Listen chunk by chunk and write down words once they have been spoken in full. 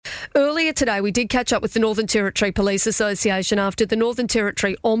Earlier today, we did catch up with the Northern Territory Police Association after the Northern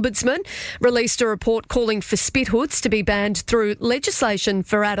Territory Ombudsman released a report calling for spit hoods to be banned through legislation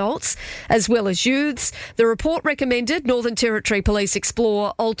for adults as well as youths. The report recommended Northern Territory Police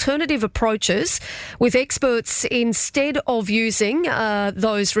explore alternative approaches with experts instead of using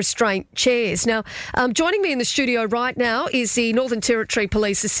those restraint chairs. Now, joining me in the studio right now is the Northern Territory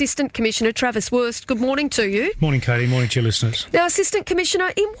Police Assistant Commissioner Travis Wurst. Good morning to you. Morning, Katie. Morning to your listeners. Now, Assistant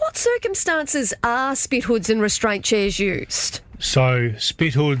Commissioner, in what circumstances are spit hoods and restraint chairs used? So,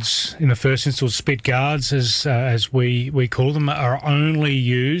 spit hoods, in the first instance, spit guards, as we call them, are only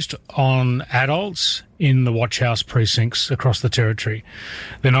used on adults in the watch house precincts across the territory.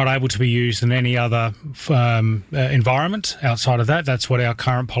 They're not able to be used in any other environment outside of that. That's what our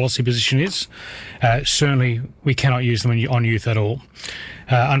current policy position is. Certainly, we cannot use them on youth at all.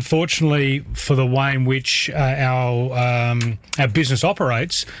 Unfortunately, for the way in which our business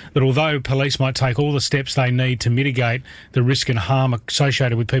operates, that although police might take all the steps they need to mitigate the risk and harm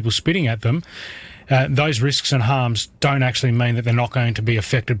associated with people spitting at them, those risks and harms don't actually mean that they're not going to be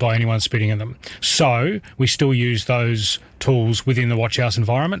affected by anyone spitting at them. So we still use those tools within the watch house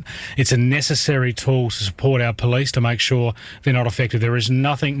environment. It's a necessary tool to support our police to make sure they're not affected. There is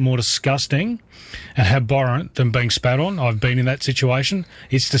nothing more disgusting and abhorrent than being spat on. I've been in that situation.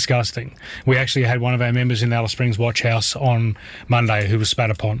 It's disgusting. We actually had one of our members in the Alice Springs watch house on Monday who was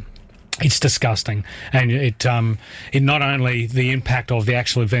spat upon. It's disgusting, and it not only the impact of the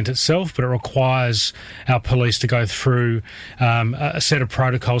actual event itself, but it requires our police to go through a set of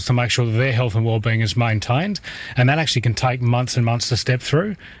protocols to make sure that their health and wellbeing is maintained, and that actually can take months and months to step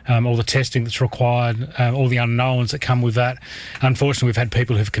through. All the testing that's required, all the unknowns that come with that. Unfortunately, we've had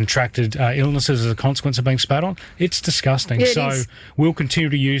people who've contracted illnesses as a consequence of being spat on. It's disgusting. Yeah, so we'll continue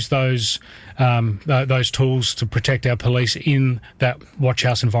to use those tools to protect our police in that watch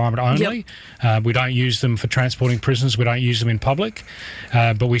house environment only. Yep. We don't use them for transporting prisoners. We don't use them in public,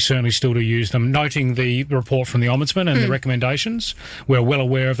 but we certainly still do use them. Noting the report from the Ombudsman and the recommendations, we're well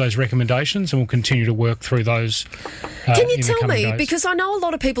aware of those recommendations and we'll continue to work through those. Can you tell me, days. because I know a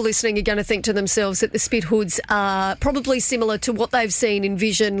lot of people listening are going to think to themselves that the spit hoods are probably similar to what they've seen in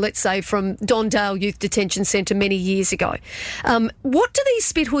vision, let's say, from Dondale Youth Detention Centre many years ago. What do these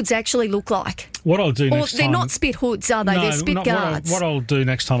spit hoods actually look like? What I'll do next time... They're not spit hoods, are they? No, they're spit guards. What I'll do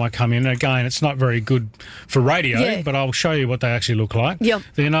next time I come in, again, it's not very good for radio, but I'll show you what they actually look like. Yep.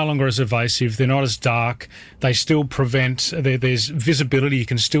 They're no longer as evasive. They're not as dark. They still prevent... There's visibility. You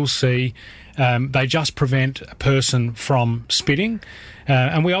can still see. They just prevent a person from spitting.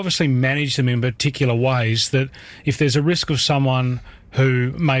 And we obviously manage them in particular ways that if there's a risk of someone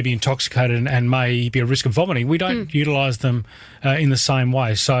who may be intoxicated and may be at risk of vomiting, we don't utilise them in the same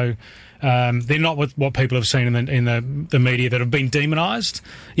way. So... they're not what people have seen in the media that have been demonised.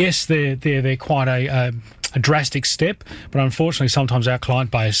 Yes, they're quite a drastic step, but unfortunately sometimes our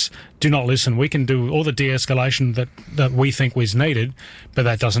client base do not listen. We can do all the de-escalation that we think was needed, but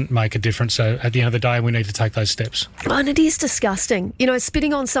that doesn't make a difference. So at the end of the day, we need to take those steps. And it is disgusting. You know,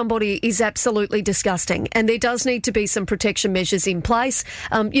 spitting on somebody is absolutely disgusting, and there does need to be some protection measures in place.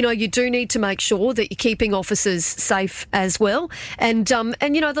 You do need to make sure that you're keeping officers safe as well. And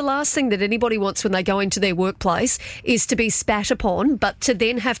the last thing that anybody wants when they go into their workplace is to be spat upon, but to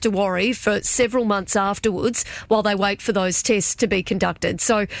then have to worry for several months afterwards while they wait for those tests to be conducted.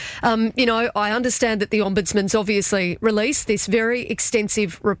 So, I understand that the Ombudsman's obviously released this very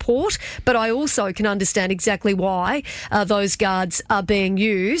extensive report, but I also can understand exactly why those guards are being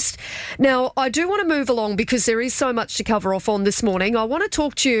used. Now, I do want to move along because there is so much to cover off on this morning. I want to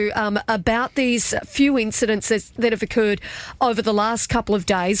talk to you about these few incidents that have occurred over the last couple of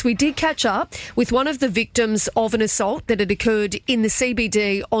days. We did catch up with one of the victims of an assault that had occurred in the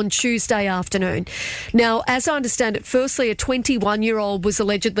CBD on Tuesday afternoon. Now, as I understand it, firstly, a 21-year-old was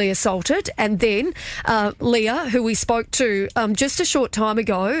allegedly assaulted, and then Leah, who we spoke to just a short time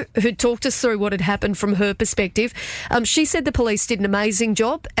ago, who talked us through what had happened from her perspective, she said the police did an amazing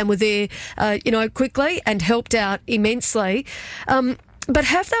job and were there, quickly and helped out immensely. But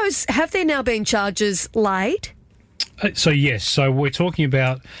have there now been charges laid? Yes. So we're talking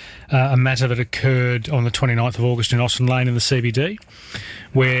about a matter that occurred on the 29th of August in Austin Lane in the CBD,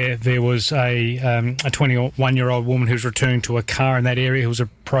 where there was a 21-year-old woman who was returning to a car in that area who was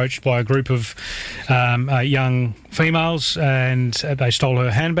approached by a group of young females, and they stole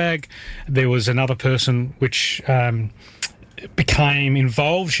her handbag. There was another person which became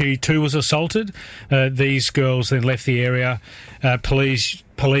involved. She too was assaulted. These girls then left the area.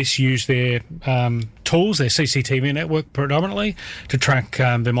 Police used their tools, their CCTV network predominantly, to track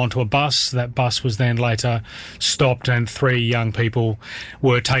them onto a bus. That bus was then later stopped and 3 young people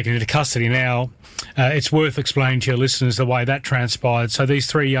were taken into custody. Now, it's worth explaining to your listeners the way that transpired. So these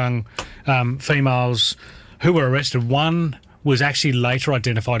 3 young females who were arrested, one was actually later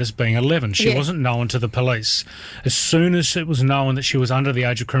identified as being 11. She wasn't known to the police. As soon as it was known that she was under the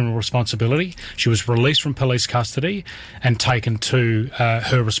age of criminal responsibility, she was released from police custody and taken to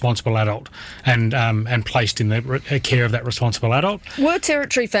her responsible adult and placed in the care of that responsible adult. Were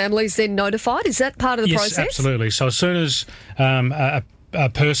Territory families then notified? Is that part of the process? Yes, absolutely. So as soon as a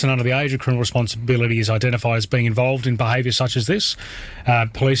person under the age of criminal responsibility is identified as being involved in behaviour such as this,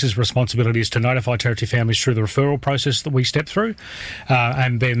 police's responsibility is to notify Territory families through the referral process that we step through,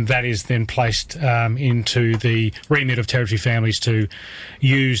 and then that is then placed into the remit of Territory families to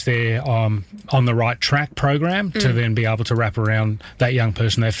use their On the Right Track program to then be able to wrap around that young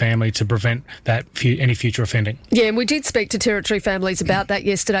person, their family, to prevent that any future offending. Yeah, and we did speak to Territory families about that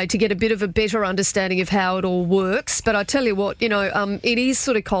yesterday to get a bit of a better understanding of how it all works. But I tell you what, it is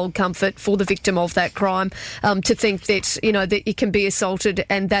sort of cold comfort for the victim of that crime to think that, that you can be assaulted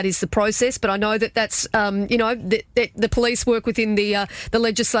and that is the process. But I know that that's, that the police work within the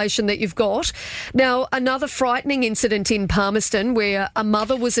legislation that you've got. Now, another frightening incident in Palmerston where a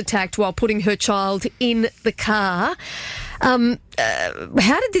mother was attacked while putting her child in the car. How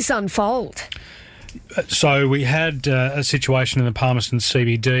did this unfold? So we had a situation in the Palmerston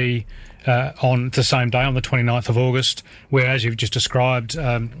CBD on the same day, on the 29th of August, where, as you've just described,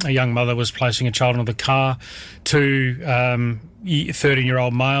 a young mother was placing a child into the car. 2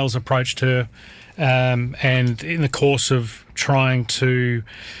 13-year-old males approached her, and in the course of trying to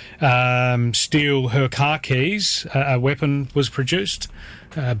steal her car keys, a weapon was produced,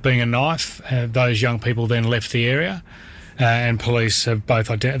 being a knife. Those young people then left the area. And police have both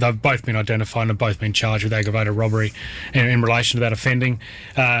been identified and have both been charged with aggravated robbery in relation to that offending.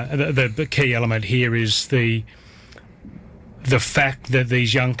 The key element here is the fact that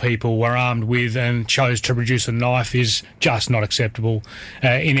these young people were armed with and chose to produce a knife is just not acceptable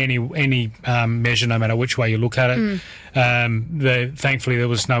in any measure, no matter which way you look at it. Thankfully, there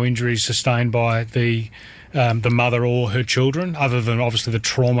was no injuries sustained by the mother or her children, other than obviously the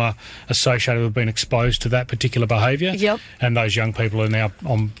trauma associated with being exposed to that particular behaviour. Yep. And those young people are now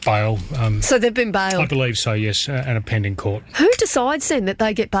on bail. So they've been bailed? I believe so, yes, and a pending court. Who decides then that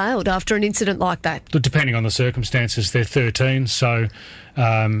they get bailed after an incident like that? Depending on the circumstances, they're 13, so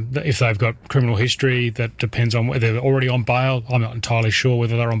if they've got criminal history, that depends on whether they're already on bail. I'm not entirely sure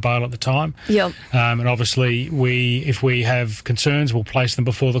whether they're on bail at the time. Yep. And obviously, if we have concerns, we'll place them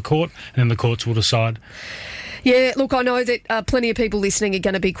before the court, and then the courts will decide. Yeah, look, I know that plenty of people listening are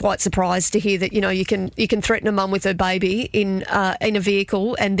going to be quite surprised to hear that, you can threaten a mum with her baby in a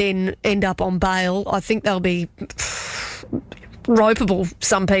vehicle and then end up on bail. I think they'll be ropeable,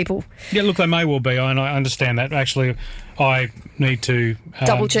 some people. Yeah, look, they may well be, and I understand that. Actually, I need to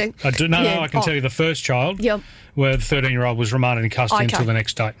double check. I can tell you the first child, where the 13-year-old was remanded in custody until the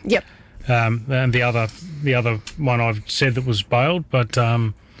next date. Yep. And the other one I've said that was bailed, but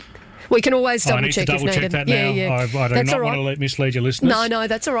we can always double check if needed. I need to double check that now. Yeah. I do not want to mislead your listeners. No,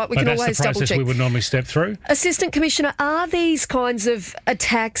 that's all right. We can always double check. That's the process we would normally step through. Assistant Commissioner, are these kinds of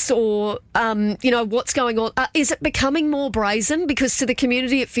attacks or, what's going on, is it becoming more brazen? Because to the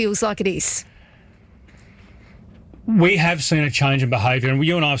community it feels like it is. We have seen a change in behaviour, and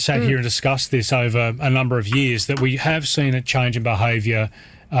you and I have sat here and discussed this over a number of years, that we have seen a change in behaviour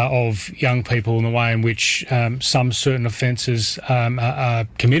of young people in the way in which some certain offences are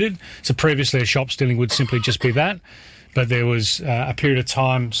committed. So previously a shop stealing would simply just be that, but there was a period of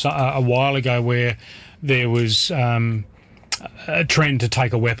time a while ago where there was a trend to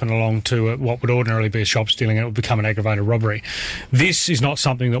take a weapon along to what would ordinarily be a shop stealing, and it would become an aggravated robbery. This is not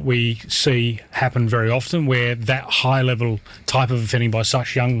something that we see happen very often, where that high-level type of offending by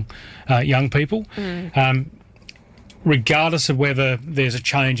such young people. Regardless of whether there's a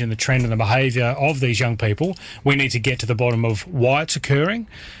change in the trend and the behaviour of these young people, we need to get to the bottom of why it's occurring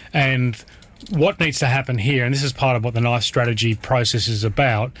and what needs to happen here. And this is part of what the knife strategy process is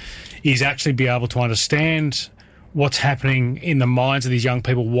about, is actually be able to understand what's happening in the minds of these young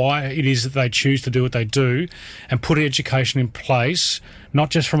people, why it is that they choose to do what they do, and put education in place, not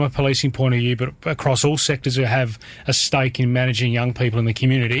just from a policing point of view, but across all sectors who have a stake in managing young people in the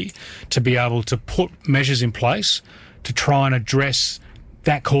community, to be able to put measures in place to try and address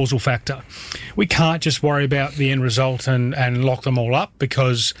that causal factor. We can't just worry about the end result and lock them all up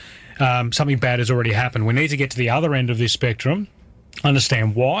because something bad has already happened. We need to get to the other end of this spectrum,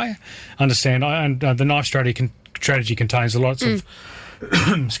 understand why, and the knife strategy contains lots of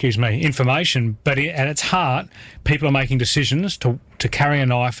excuse me, information, but at its heart, people are making decisions to carry a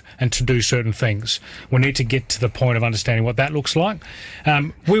knife and to do certain things. We need to get to the point of understanding what that looks like.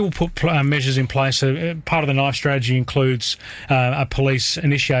 We will put measures in place. Part of the knife strategy includes a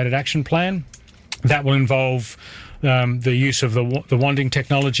police-initiated action plan. That will involve the use of the wanding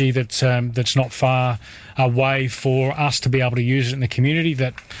technology that's not far away for us to be able to use it in the community.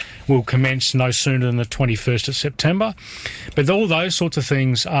 That will commence no sooner than the 21st of September. But all those sorts of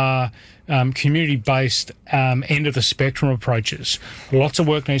things are community-based end of the spectrum approaches. Lots of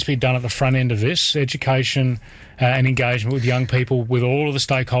work needs to be done at the front end of this, education and engagement with young people, with all of the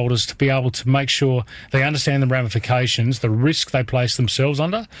stakeholders, to be able to make sure they understand the ramifications, the risk they place themselves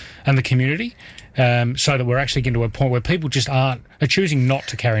under and the community, so that we're actually getting to a point where people just are choosing not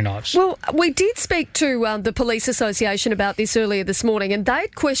to carry knives. Well, we did speak to the Police Association about this earlier this morning, and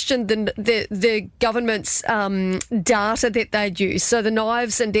they'd questioned the government's data that they'd used. So the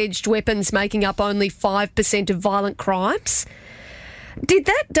knives and edged weapons making up only 5% of violent crimes. Did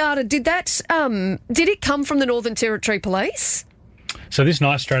that data, did it come from the Northern Territory Police? So this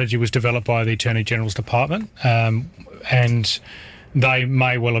knife strategy was developed by the Attorney General's Department, and they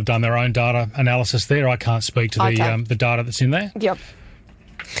may well have done their own data analysis there. I can't speak to the data that's in there. Yep.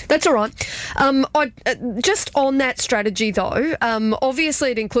 That's all right. Just on that strategy, though,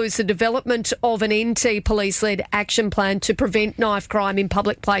 obviously it includes the development of an NT police-led action plan to prevent knife crime in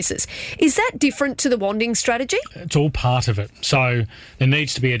public places. Is that different to the wanding strategy? It's all part of it. So there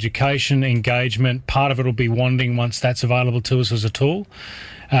needs to be education, engagement. Part of it will be wanding once that's available to us as a tool.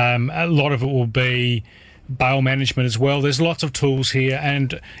 A lot of it will be bail management as well. There's lots of tools here,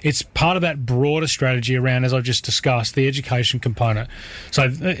 and it's part of that broader strategy around, as I've just discussed, the education component.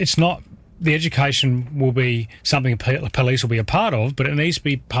 So it's not, the education will be something police will be a part of, but it needs to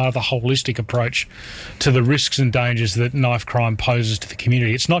be part of the holistic approach to the risks and dangers that knife crime poses to the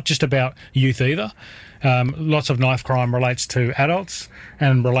community. It's not just about youth either. Lots of knife crime relates to adults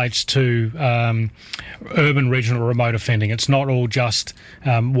and relates to urban, regional, remote offending. It's not all just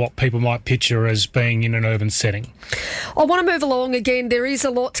what people might picture as being in an urban setting. I want to move along again. There is a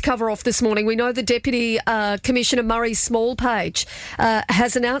lot to cover off this morning. We know the Deputy Commissioner Murray Smallpage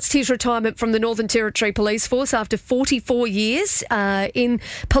has announced his retirement from the Northern Territory Police Force after 44 years in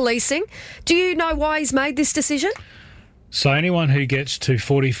policing. Do you know why he's made this decision? So anyone who gets to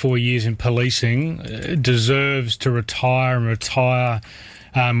 44 years in policing deserves to retire and retire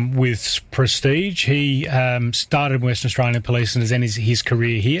with prestige. He started Western Australian Police and has ended his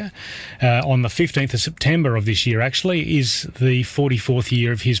career here. On the 15th of September of this year, actually, is the 44th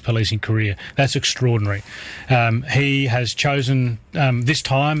year of his policing career. That's extraordinary. He has chosen this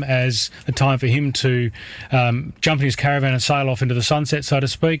time as the time for him to jump in his caravan and sail off into the sunset, so to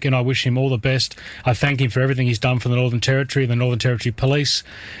speak, and I wish him all the best. I thank him for everything he's done for the Northern Territory, the Northern Territory Police,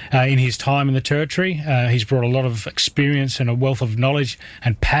 in his time in the Territory. He's brought a lot of experience and a wealth of knowledge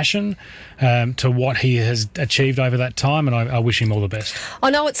and passion to what he has achieved over that time, and I wish him all the best.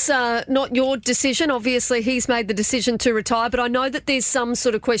 I know it's not your decision. Obviously, he's made the decision to retire, but I know that there's some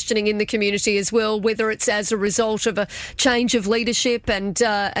sort of questioning in the community as well, whether it's as a result of a change of leadership and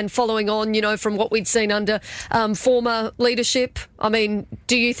following on, from what we'd seen under former leadership. I mean,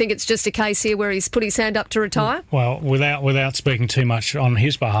 do you think it's just a case here where he's put his hand up to retire? Well, without speaking too much on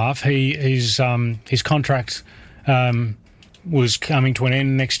his behalf, his contract was coming to an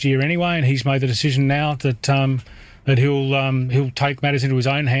end next year anyway, and he's made the decision now that he'll take matters into his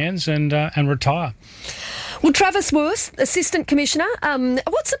own hands and retire. Well, Travis Wurst, Assistant Commissioner,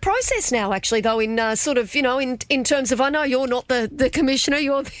 what's the process now, actually, though, in in terms of, I know you're not the Commissioner,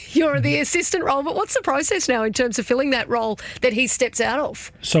 you're the Assistant role, but what's the process now in terms of filling that role that he steps out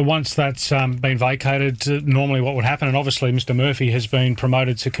of? So once that's been vacated, normally what would happen, and obviously Mr Murphy has been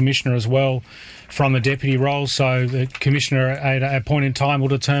promoted to Commissioner as well from the deputy role, so the Commissioner at a point in time will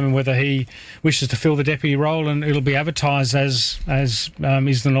determine whether he wishes to fill the deputy role, and it'll be advertised as is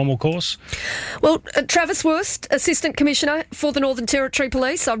the normal course. Well, Travis Wurst, Assistant Commissioner for the Northern Territory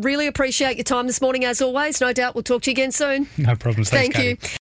Police, I really appreciate your time this morning as always. No doubt we'll talk to you again soon. No problems. Thanks, Thank you. Katie.